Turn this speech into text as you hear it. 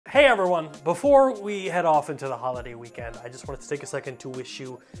Hey everyone, before we head off into the holiday weekend, I just wanted to take a second to wish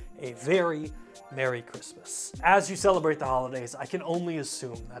you a very Merry Christmas. As you celebrate the holidays, I can only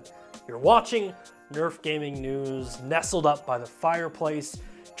assume that you're watching Nerf gaming news, nestled up by the fireplace,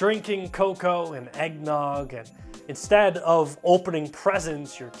 drinking cocoa and eggnog, and instead of opening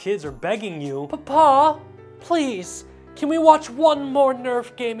presents, your kids are begging you, "Papa, please, can we watch one more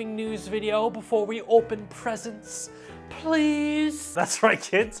Nerf gaming news video before we open presents? Please?" That's right,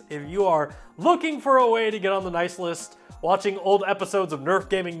 kids. If you are looking for a way to get on the nice list, watching old episodes of Nerf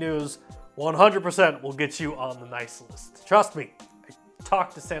gaming news 100% will get you on the nice list. Trust me, I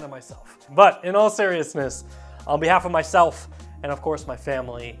talked to Santa myself. But in all seriousness, on behalf of myself and of course my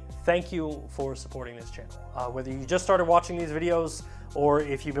family, thank you for supporting this channel. Whether you just started watching these videos or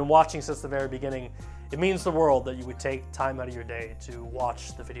if you've been watching since the very beginning, it means the world that you would take time out of your day to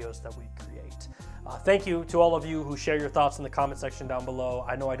watch the videos that we create. Thank you to all of you who share your thoughts in the comment section down below.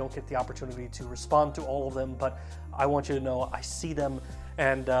 I know I don't get the opportunity to respond to all of them, but I want you to know I see them.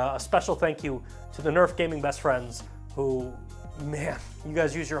 And a special thank you to the Nerf Gaming best friends who, man, you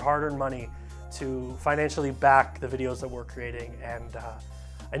guys use your hard-earned money to financially back the videos that we're creating. And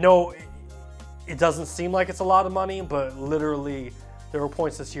I know it doesn't seem like it's a lot of money, but literally there were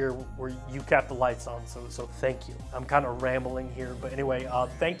points this year where you kept the lights on, so thank you. I'm kind of rambling here, but anyway,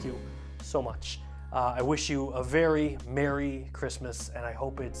 thank you so much. I wish you a very Merry Christmas, and I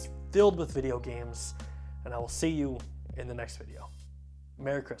hope it's filled with video games, and I will see you in the next video.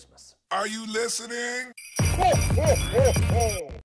 Merry Christmas. Are you listening?